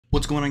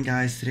What's going on,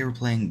 guys? Today we're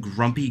playing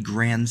Grumpy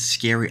Gran's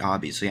Scary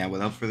Obby. So yeah,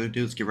 without further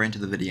ado, let's get right into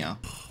the video.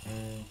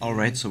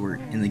 Alright, so we're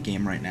in the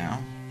game right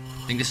now.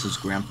 I think this is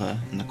Grandpa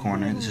in the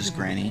corner. This is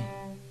Granny.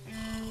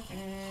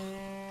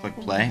 Click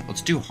play.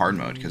 Let's do hard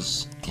mode,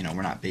 because, you know,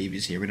 we're not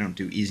babies here. We don't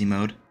do easy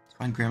mode. Let's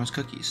find Grandma's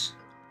cookies.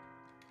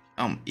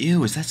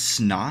 Ew, is that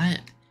snot?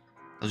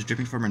 That was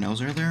dripping from her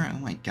nose earlier? Oh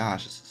my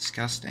gosh, it's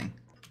disgusting.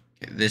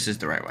 Okay, this is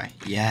the right way.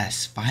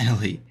 Yes,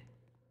 finally.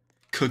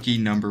 Cookie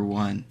number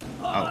one.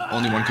 Oh,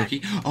 only one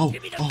cookie? Oh,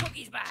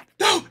 cookies back.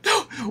 No,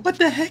 what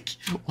the heck?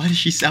 Why does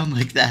she sound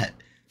like that?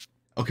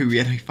 Okay, we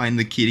gotta find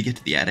the key to get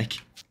to the attic.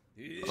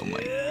 Oh my.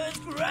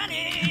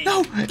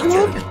 No!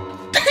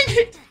 Dang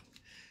it!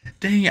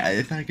 Dang it,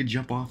 I thought I could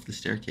jump off the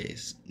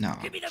staircase. No.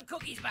 Give me the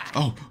cookies back.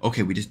 Oh,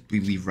 okay, we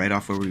leave right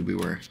off where we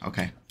were.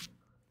 Okay.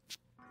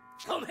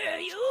 Come here,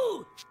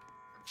 you!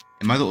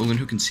 Am I the only one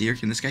who can see her?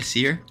 Can this guy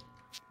see her?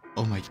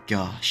 Oh my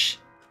gosh.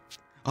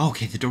 Oh,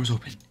 okay, the door's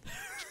open.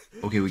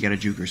 Okay, we gotta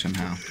juke her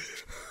somehow.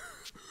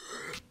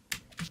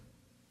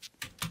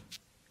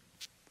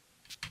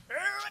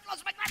 I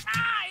lost my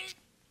glasses!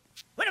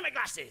 Where are my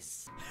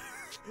glasses?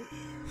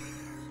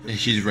 Yeah,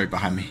 she's right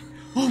behind me.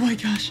 Oh my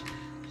gosh.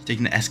 She's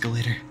taking the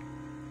escalator.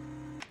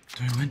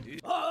 Do I win?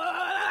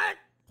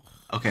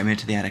 Okay, I made it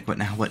to the attic. What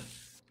now? What?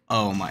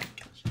 Oh my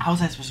gosh. How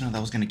was I supposed to know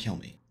that was gonna kill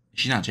me?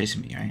 She's not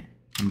chasing me, right?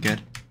 I'm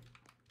good.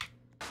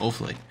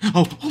 Hopefully.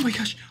 Oh my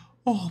gosh.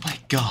 Oh my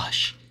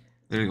gosh.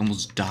 Literally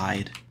almost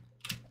died.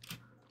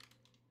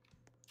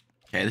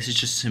 Okay, this is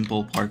just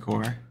simple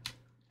parkour.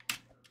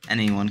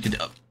 Anyone could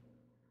do.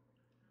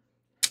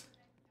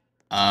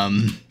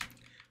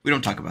 We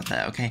don't talk about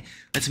that, okay?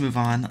 Let's move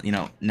on. You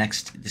know,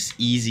 next, this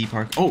easy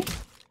parkour.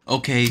 Oh,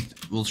 okay,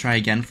 we'll try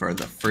again for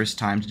the first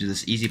time to do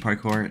this easy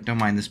parkour. Don't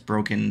mind this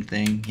broken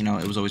thing. You know,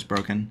 it was always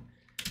broken.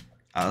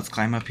 Let's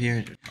climb up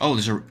here. Oh,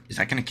 is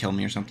that gonna kill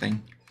me or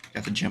something?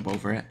 Got to jump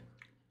over it.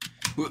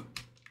 This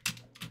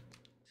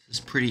is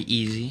pretty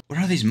easy. What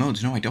are these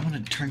modes? No, I don't want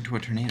to turn to a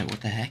tornado.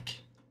 What the heck?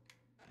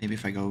 Maybe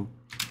if I go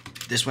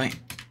this way.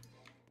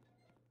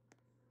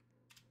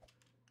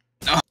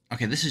 Oh,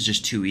 okay, this is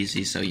just too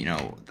easy, so, you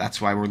know,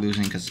 that's why we're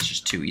losing, because it's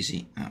just too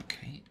easy.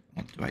 Okay,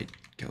 what do I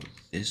go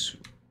this?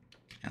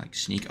 Can I, like,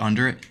 sneak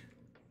under it?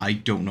 I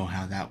don't know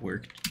how that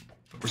worked.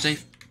 But we're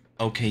safe.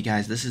 Okay,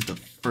 guys, this is the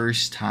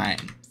first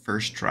time.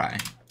 First try.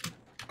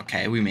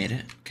 Okay, we made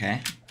it.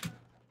 Okay.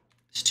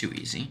 It's too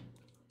easy.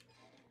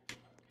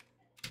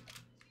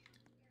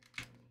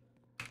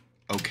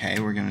 Okay,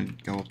 we're gonna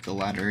go up the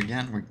ladder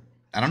again.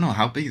 I don't know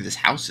how big this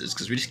house is,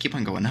 because we just keep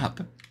on going up.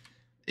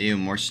 Ew,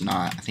 more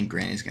snot. I think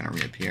Granny's gonna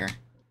reappear.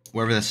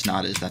 Wherever the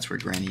snot is, that's where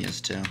Granny is,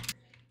 too.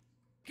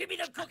 Give me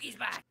the cookies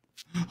back.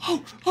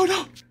 Oh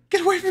no!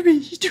 Get away from me!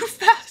 He's too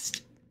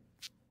fast!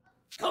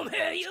 Come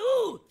here,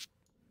 you!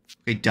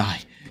 Okay, die.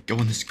 Go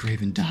in this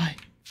grave and die.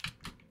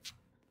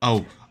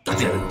 Oh,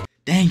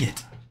 dang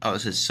it! Oh,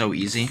 this is so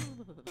easy.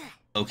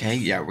 Okay,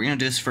 yeah, we're gonna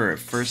do this for a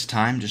first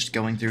time, just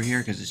going through here,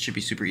 because it should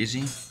be super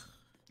easy.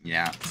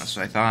 Yeah, that's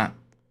what I thought.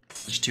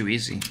 It's too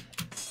easy.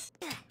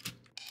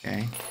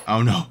 Okay.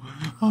 Oh no.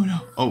 Oh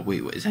no. Oh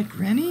wait, what is that,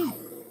 Granny?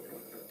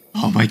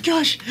 Oh my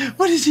gosh,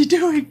 what is he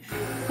doing?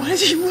 Why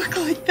does he look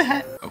like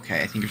that?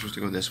 Okay, I think you're supposed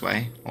to go this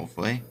way,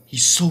 hopefully.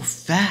 He's so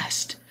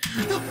fast.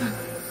 No.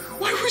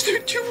 Why was there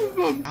two of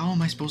them? How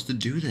am I supposed to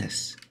do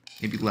this?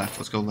 Maybe left,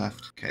 let's go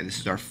left. Okay, this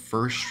is our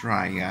first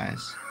try,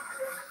 guys.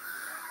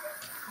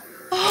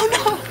 Oh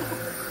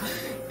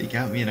no! He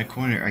got me in a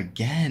corner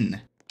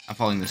again. I'm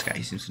following this guy,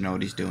 he seems to know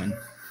what he's doing.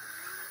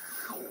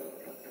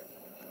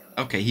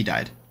 Okay, he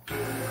died.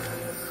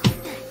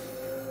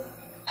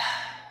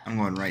 I'm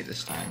going right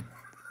this time.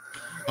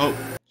 Oh,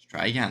 let's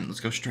try again.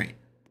 Let's go straight.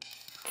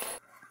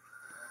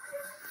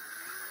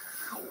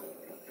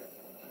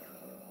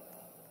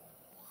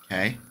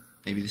 Okay,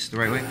 maybe this is the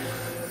right way.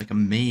 Like a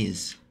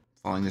maze.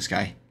 Following this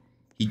guy.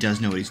 He does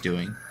know what he's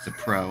doing. He's a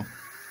pro.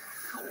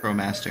 Pro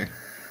master.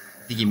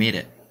 I think he made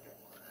it.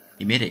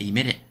 He made it.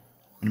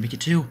 I'm gonna make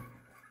it too.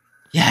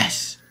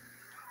 Yes!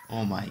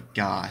 Oh my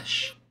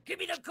gosh. Give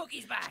me the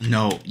cookies back.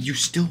 No, you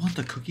still want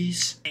the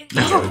cookies?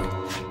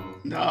 No!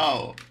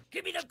 No!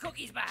 Give me the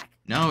cookies back.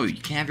 No, you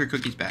can't have your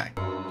cookies back.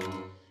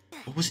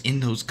 What was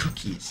in those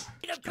cookies?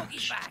 Give me the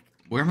cookies back.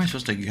 Where am I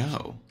supposed to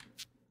go?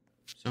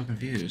 So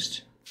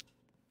confused.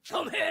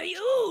 Come here,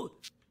 you!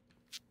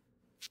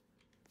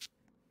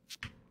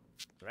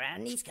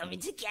 Granny's coming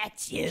to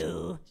get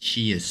you.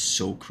 She is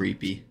so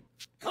creepy.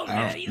 Come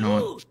I here, don't know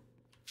you! what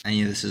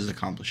any of this is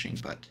accomplishing,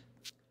 but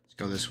let's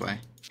go this way.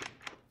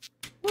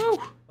 Woo!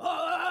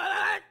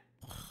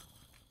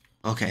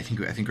 Okay, I think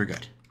we're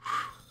good.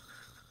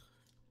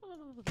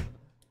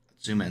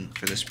 Zoom in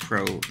for this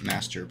pro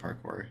master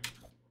parkour.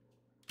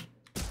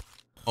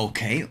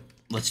 Okay,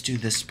 let's do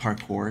this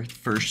parkour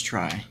first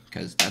try,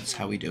 because that's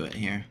how we do it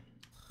here.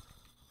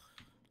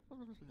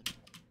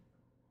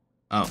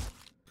 Oh,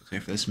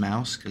 wait for this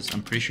mouse, because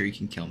I'm pretty sure you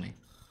can kill me.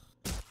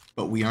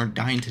 But we aren't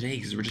dying today,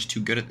 because we're just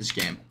too good at this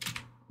game.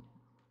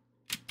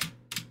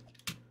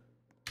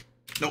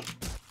 Nope.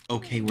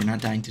 Okay, we're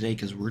not dying today,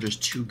 because we're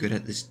just too good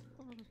at this.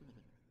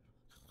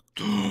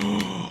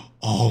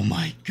 Oh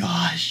my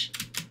gosh.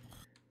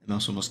 The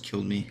mouse almost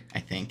killed me, I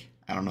think.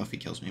 I don't know if he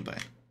kills me,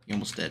 but he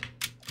almost did.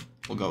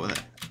 We'll go with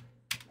it.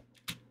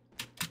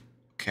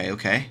 Okay,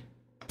 okay.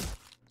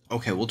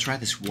 Okay, we'll try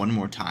this one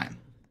more time.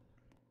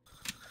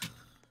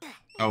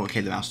 Oh,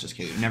 okay, the mouse just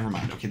killed you. Never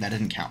mind. Okay, that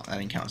didn't count. That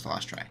didn't count as the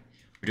last try.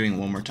 We're doing it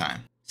one more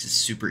time. This is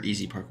super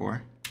easy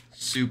parkour.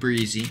 Super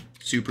easy.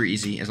 Super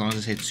easy. As long as I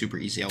say it's super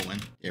easy, I'll win.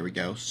 There we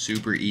go.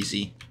 Super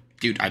easy.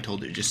 Dude, I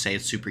told you, just say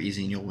it's super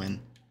easy and you'll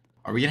win.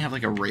 Are we gonna have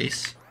like a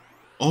race?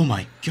 Oh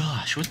my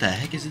gosh, what the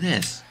heck is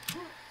this?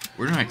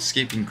 We're not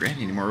escaping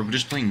Granny anymore. We're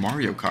just playing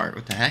Mario Kart.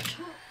 What the heck?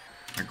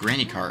 Or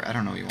Granny Kart. I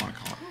don't know what you want to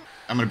call it.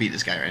 I'm gonna beat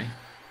this guy, ready?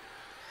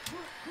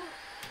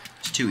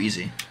 It's too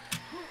easy.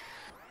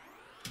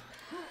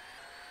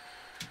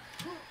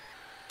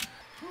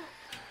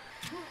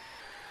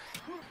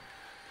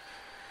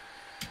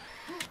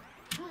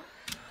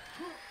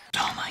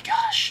 Oh my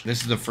gosh.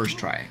 This is the first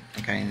try,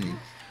 okay?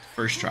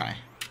 First try.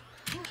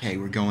 Okay,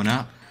 we're going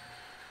up.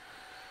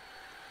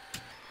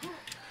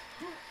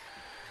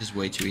 This is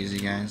way too easy,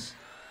 guys.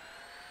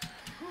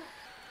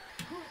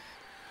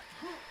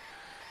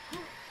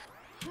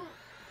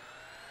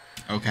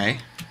 Okay.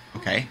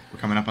 Okay, we're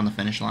coming up on the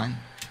finish line.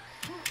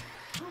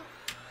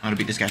 I'm gonna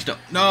beat this guy still.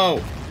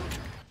 No!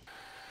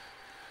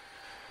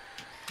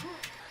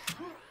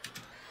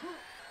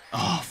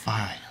 Oh,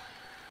 fine.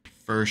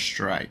 First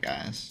try,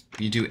 guys.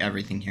 You do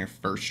everything here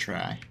first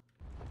try.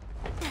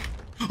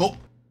 Oh!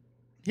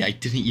 Yeah, I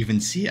didn't even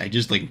see it. I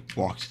just, like,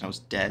 walked and I was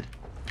dead.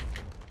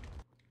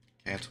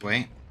 Okay, let's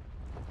wait.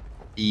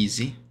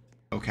 Easy.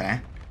 Okay.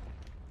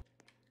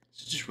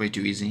 This is just way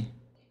too easy.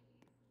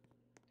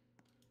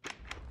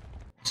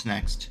 What's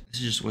next?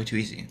 This is just way too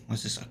easy.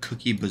 What's this, a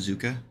cookie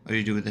bazooka? What do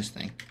you do with this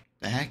thing?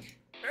 The heck?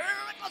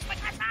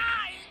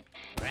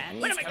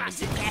 Granny's coming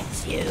to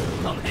get you.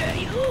 Come here,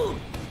 you.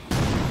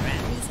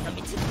 Granny's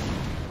coming to...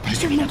 Why is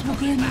there multiple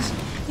grannies?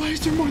 Why is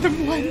there more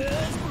than one?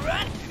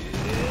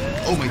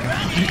 Oh my god,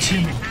 I can't see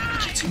him. I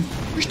can't see him.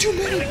 There's too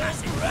many.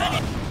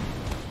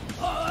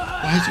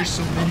 Why is there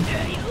so many?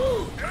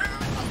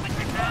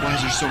 Why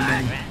is there so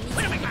many?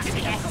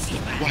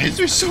 Why is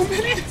there so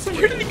many?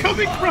 Where did he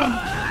coming from?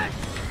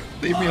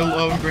 Leave me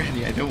alone,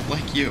 Granny. I don't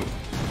like you.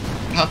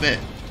 Stop it.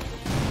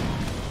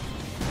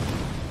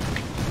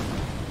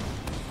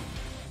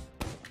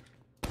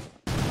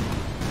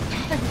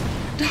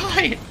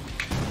 Die!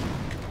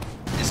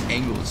 This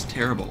angle is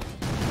terrible.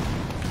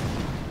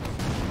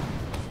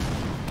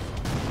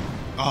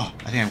 Oh,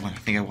 I think I won. I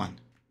think I won.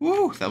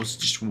 Woo! That was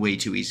just way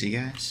too easy,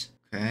 guys.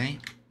 Okay.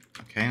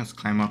 Okay, let's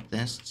climb up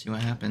this. Let's see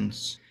what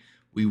happens.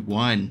 We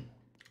won.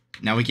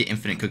 Now we get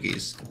infinite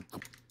cookies.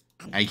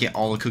 I get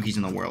all the cookies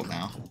in the world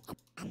now.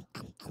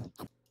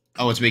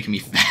 Oh, it's making me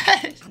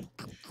fat.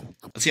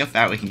 Let's see how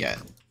fat we can get.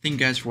 Thank you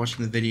guys for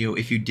watching the video.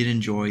 If you did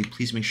enjoy,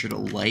 please make sure to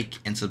like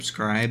and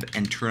subscribe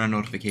and turn on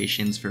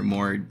notifications for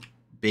more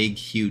big,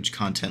 huge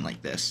content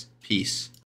like this. Peace.